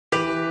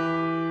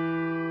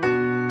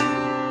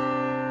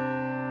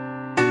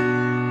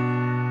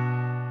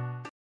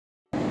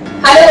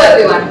Hello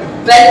everyone,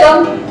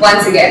 welcome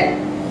once again.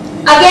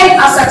 Again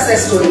a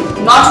success story,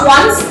 not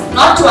once,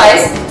 not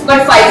twice,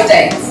 but 5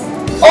 times.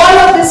 All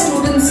of the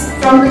students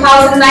from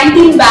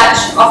 2019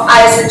 batch of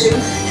ISHM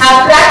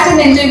have cracked an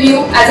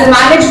interview as a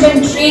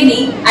management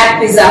trainee at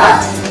Pizza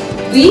Hut.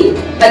 We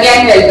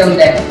again welcome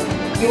them.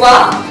 You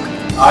are?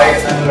 I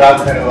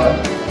Anurag Kharwal.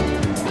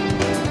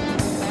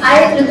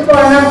 I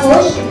Rituparna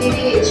Ghosh,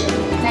 BBH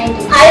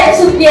 19. I am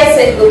Supriya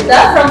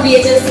Sen-Gupta from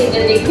BHM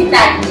Senior Degree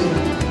 19.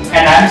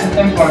 And I am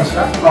Satyam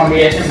Konshra from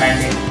ISHM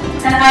 19.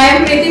 And I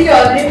am Preeti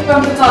Chaudhary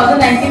from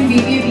 2019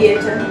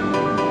 BBA BHM.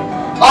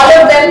 All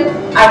of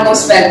them are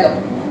most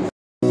welcome.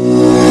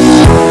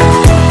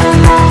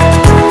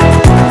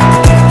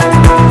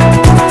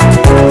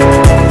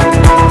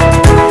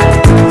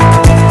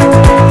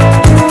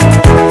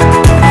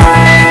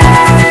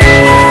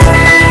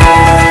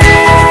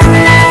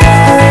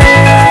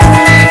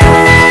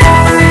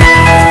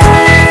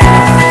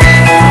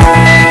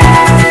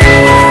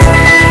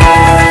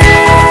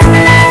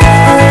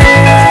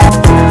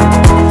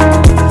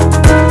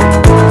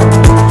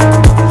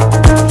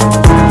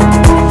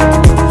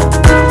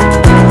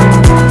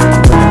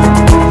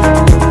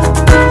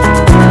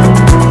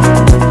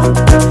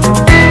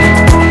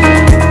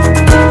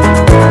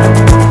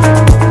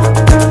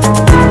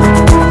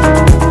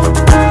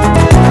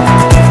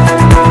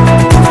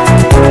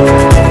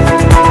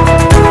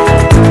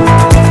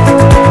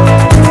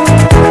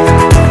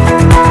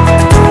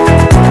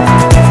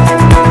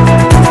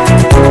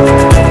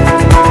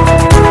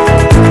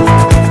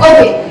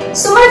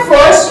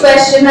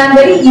 Question I'm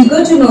very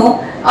eager to know.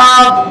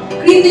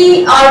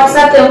 Preeti or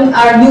Satyam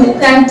or you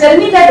can tell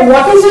me that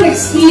what is your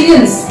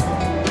experience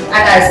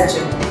at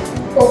ISHM?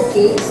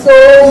 Okay, so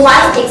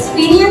my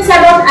experience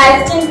about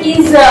ISHM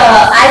is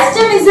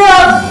a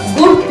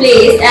good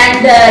place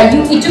and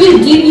it will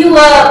give you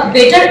a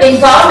better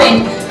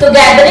environment to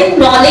gathering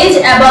knowledge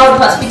about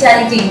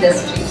hospitality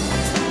industry.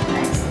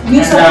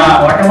 Nice.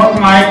 What about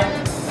my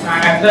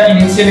at the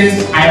initial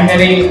is I am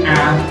very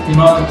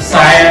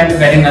shy and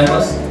very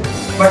nervous.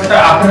 But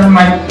after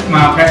my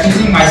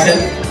practicing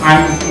myself, I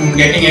am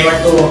getting able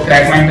to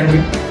crack my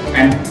interview,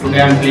 and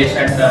today I am placed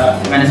at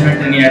the management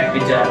trainee at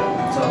Pizza.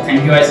 So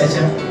thank you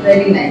ISHM.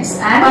 Very nice.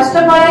 And First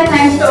of all,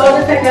 thanks to all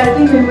the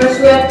faculty members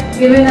who have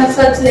given us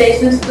such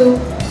lessons to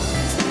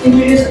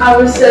introduce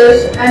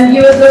ourselves and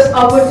give us this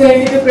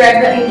opportunity to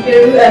crack the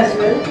interview as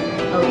well.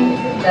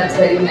 okay, that's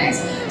very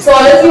nice. So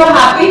all of you are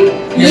happy?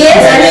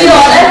 Yes, we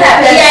all are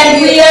happy and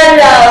we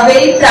are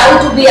very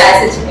proud to be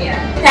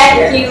ISHMians.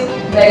 Thank you.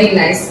 Very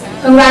nice.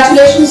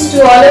 Congratulations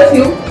to all of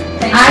you.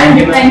 Thank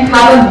you. And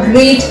have a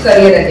great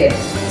career ahead.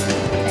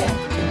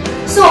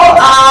 So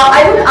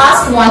I would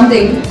ask one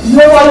thing. You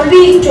have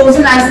already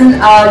chosen as a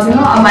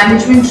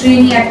management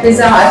trainee at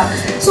Pizza Hut.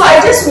 So I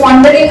was just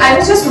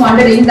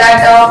wondering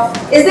that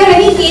is there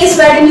any case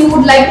wherein you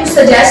would like to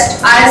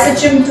suggest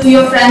ISHM to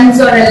your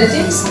friends or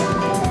relatives?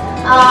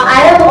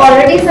 I have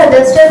already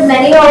suggested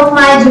many of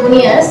my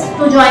juniors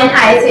to join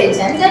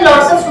ISHM. There are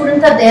lots of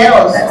students are there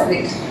also. That's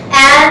great.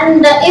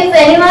 And if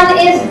anyone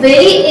is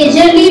very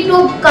eagerly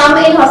to come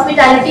in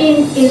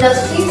hospitality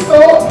industry,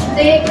 so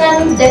they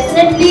can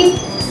definitely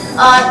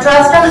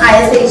trust on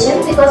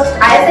ISHM, because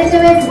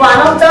ISHM is one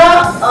of the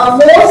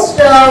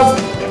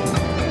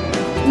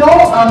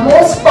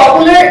most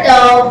popular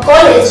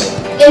college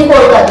in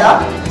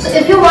Kolkata. So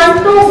if you want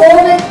to go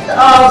with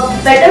a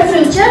better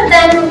future,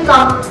 then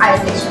come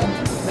ISHM.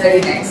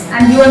 Very nice.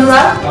 And you,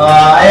 Anurag?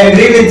 I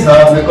agree with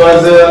her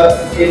because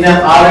in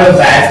our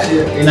batch,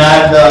 in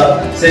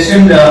our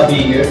session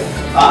period,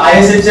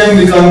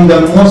 ISHM become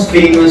the most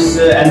famous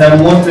and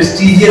the most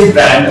prestigious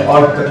brand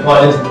or the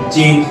college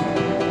chain.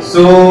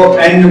 So,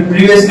 and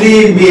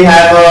previously we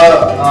have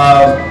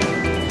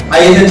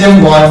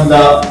ISHM won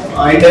the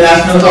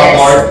international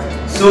award.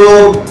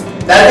 So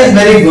that is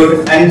very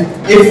good. And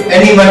if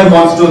anyone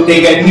wants to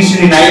take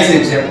admission in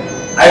ISHM,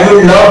 I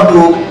would love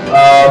to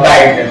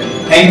guide them.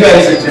 Thank you,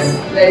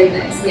 ISHM. Very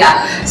nice.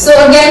 Yeah. So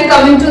again,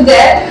 coming to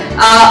there,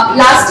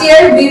 last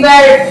year we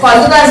were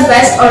Kolkata's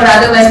best, or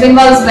rather West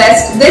Bengal's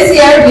best. This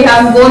year we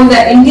have won the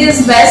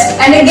India's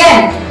best, and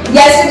again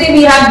yesterday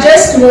we have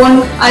just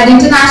won an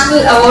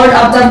international award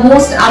of the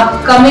most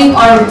upcoming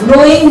or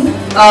growing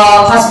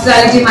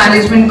hospitality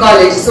management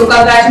college. So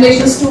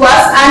congratulations to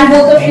us and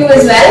both of you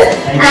as well.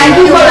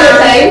 Thank you for your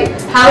time.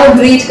 Have a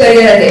great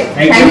career ahead.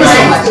 Thank you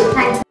so much.